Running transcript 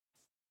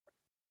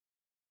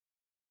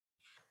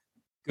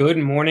Good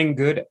morning,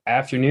 good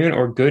afternoon,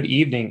 or good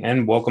evening,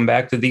 and welcome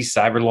back to the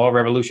Cyber Law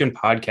Revolution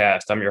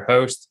podcast. I'm your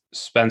host,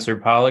 Spencer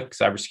Pollock,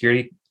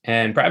 cybersecurity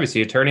and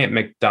privacy attorney at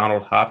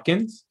McDonald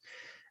Hopkins.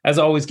 As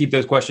always, keep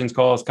those questions,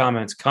 calls,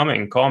 comments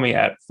coming. Call me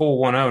at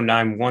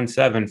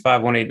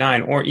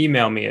 410-917-5189 or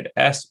email me at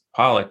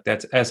spollock,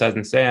 that's S as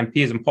in Sam,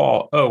 P as in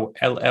Paul,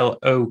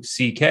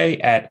 OLLOCK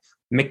at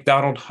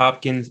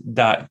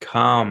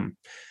mcdonaldhopkins.com.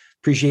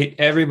 Appreciate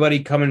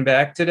everybody coming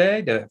back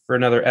today for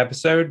another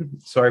episode.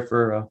 Sorry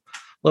for a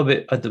little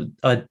bit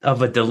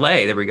of a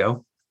delay. There we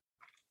go.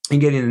 And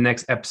getting the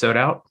next episode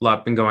out. A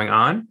lot been going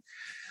on.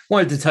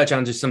 Wanted to touch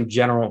on just some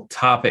general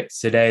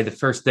topics today. The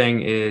first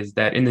thing is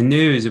that in the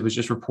news, it was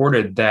just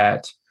reported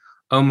that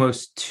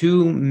almost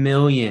 2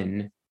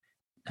 million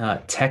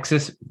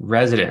Texas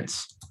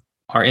residents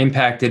are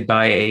impacted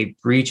by a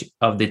breach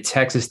of the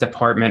Texas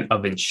Department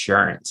of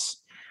Insurance.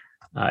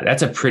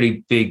 That's a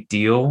pretty big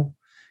deal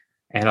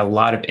and a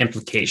lot of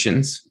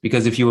implications,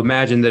 because if you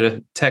imagine that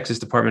a Texas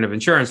Department of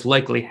Insurance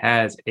likely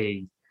has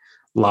a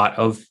lot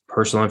of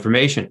personal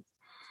information.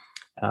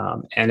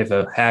 And if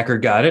a hacker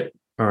got it,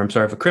 if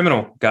a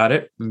criminal got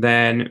it,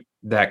 then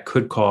that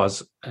could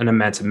cause an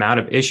immense amount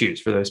of issues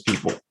for those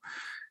people.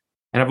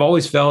 And I've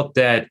always felt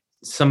that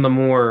some of the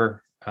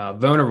more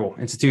vulnerable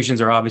institutions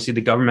are obviously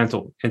the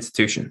governmental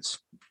institutions,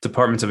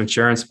 departments of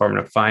insurance,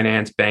 Department of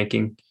Finance,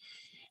 banking,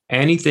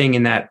 anything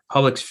in that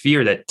public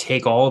sphere that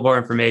take all of our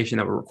information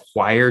that we're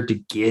required to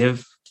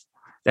give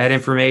that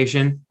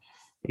information.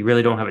 You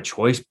really don't have a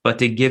choice but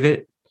to give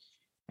it.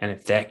 And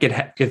if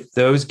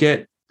those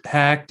get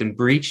hacked and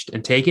breached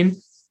and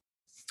taken,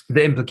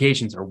 the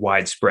implications are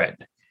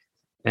widespread.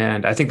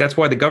 And I think that's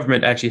why the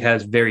government actually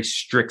has very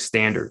strict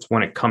standards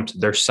when it comes to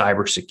their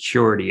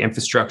cybersecurity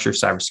infrastructure,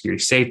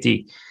 cybersecurity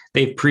safety.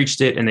 They've preached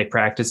it and they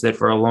practiced it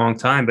for a long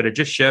time, but it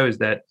just shows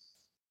that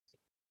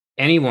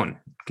anyone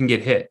can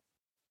get hit.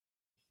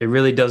 It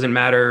really doesn't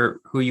matter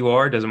who you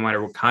are. It doesn't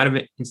matter what kind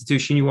of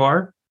institution you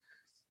are.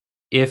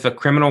 If a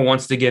criminal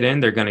wants to get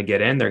in, they're going to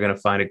get in. They're going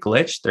to find a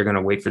glitch. They're going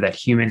to wait for that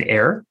human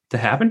error to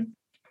happen.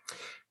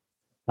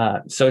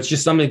 So it's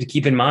just something to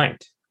keep in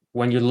mind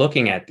when you're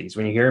looking at these,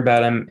 when you hear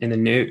about them in the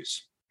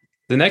news.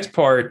 The next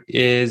part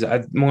is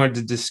I wanted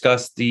to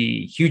discuss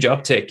the huge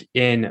uptick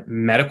in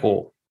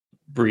medical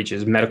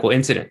breaches, medical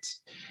incidents.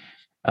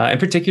 In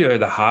particular,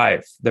 the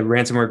Hive, the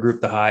ransomware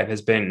group, the Hive,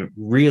 has been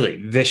really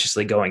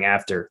viciously going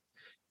after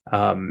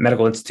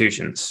medical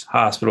institutions,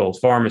 hospitals,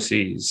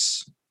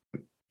 pharmacies,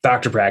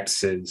 doctor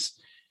practices,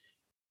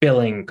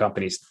 billing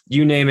companies,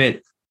 you name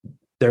it,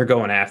 they're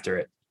going after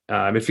it.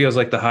 It feels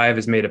like the Hive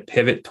has made a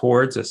pivot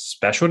towards a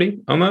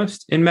specialty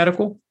almost in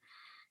medical.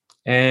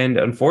 And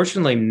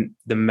unfortunately,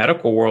 the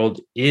medical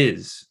world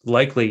is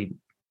likely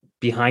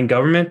behind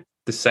government,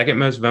 the second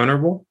most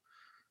vulnerable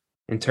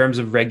in terms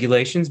of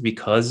regulations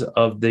because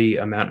of the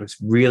amount of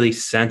really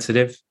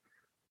sensitive,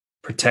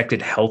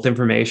 protected health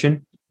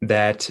information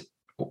that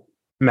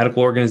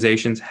medical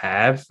organizations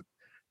have,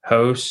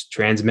 host,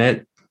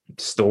 transmit,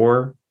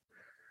 store,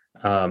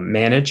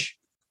 manage.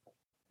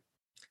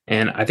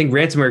 And I think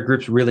ransomware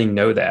groups really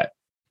know that.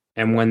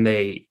 And when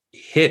they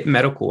hit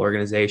medical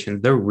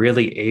organizations, they're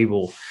really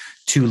able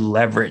to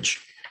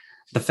leverage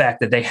the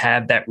fact that they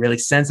have that really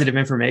sensitive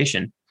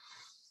information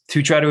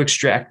to try to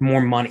extract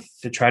more money,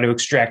 to try to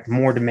extract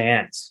more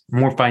demands,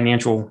 more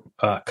financial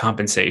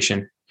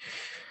compensation.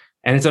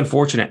 And it's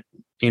unfortunate.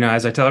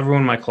 As I tell every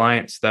one of my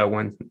clients that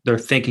when they're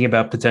thinking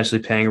about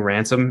potentially paying a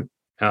ransom,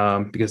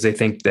 because they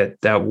think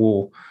that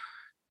will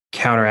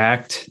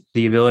counteract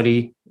the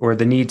ability or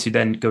the need to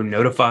then go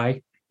notify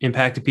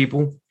impacted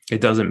people,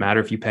 it doesn't matter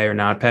if you pay or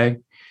not pay.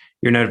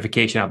 Your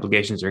notification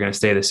obligations are going to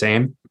stay the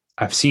same.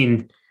 I've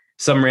seen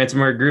some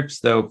ransomware groups,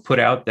 though, put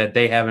out that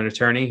they have an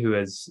attorney who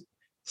has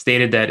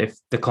stated that if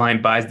the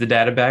client buys the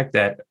data back,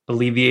 that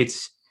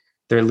alleviates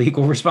their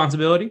legal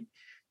responsibility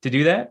to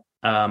do that.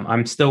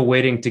 I'm still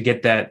waiting to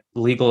get that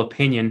legal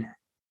opinion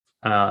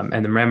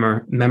and the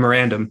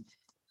memorandum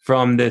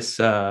from this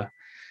ransomware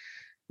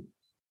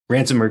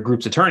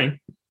group's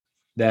attorney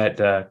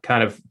that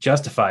kind of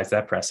justifies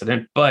that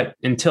precedent. But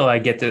until I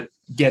get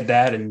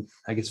that and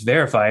I guess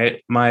verify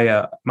it,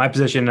 my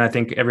position, and I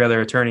think every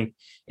other attorney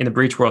in the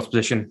breach world's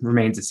position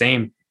remains the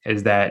same,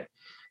 is that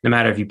no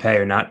matter if you pay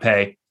or not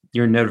pay,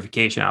 your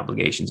notification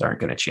obligations aren't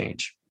going to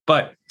change.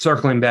 But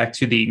circling back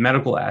to the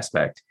medical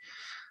aspect,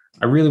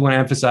 I really want to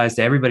emphasize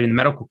to everybody in the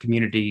medical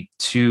community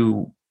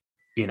to,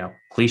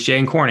 cliche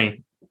and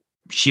corny,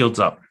 shields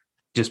up.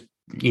 Just,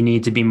 you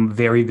need to be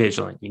very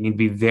vigilant. You need to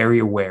be very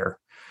aware.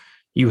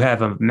 You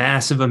have a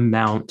massive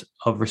amount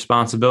of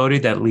responsibility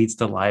that leads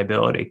to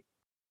liability.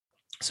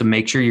 So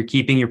make sure you're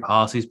keeping your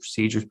policies,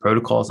 procedures,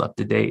 protocols up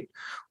to date.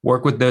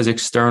 Work with those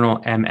external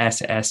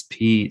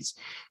MSSPs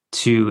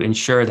to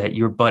ensure that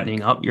you're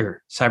buttoning up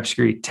your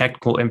cybersecurity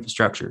technical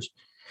infrastructures.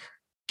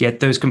 Get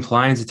those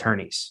compliance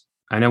attorneys.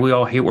 I know we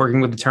all hate working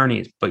with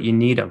attorneys, but you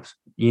need them.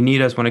 You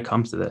need us when it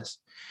comes to this.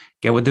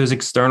 Get with those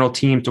external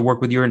teams to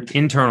work with your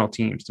internal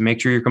teams to make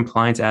sure your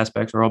compliance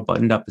aspects are all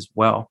buttoned up as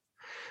well.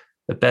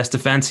 The best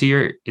defense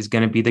here is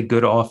going to be the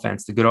good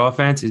offense. The good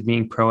offense is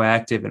being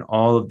proactive in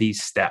all of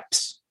these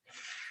steps.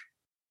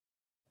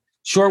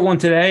 Short one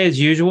today, as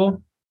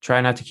usual.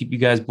 Try not to keep you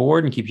guys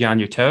bored and keep you on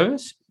your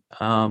toes.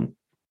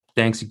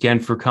 Thanks again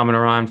for coming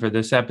around for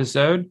this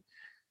episode.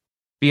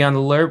 Be on the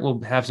alert.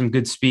 We'll have some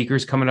good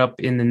speakers coming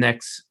up in the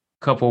next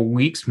couple of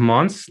weeks,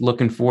 months.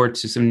 Looking forward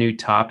to some new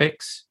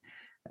topics.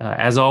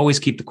 As always,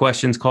 keep the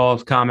questions,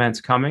 calls,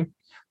 comments coming.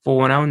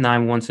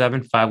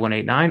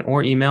 410-917-5189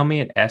 or email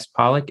me at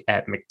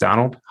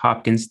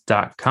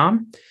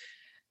spollock@mcdonaldhopkins.com.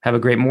 Have a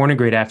great morning,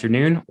 great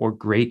afternoon, or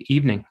great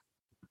evening.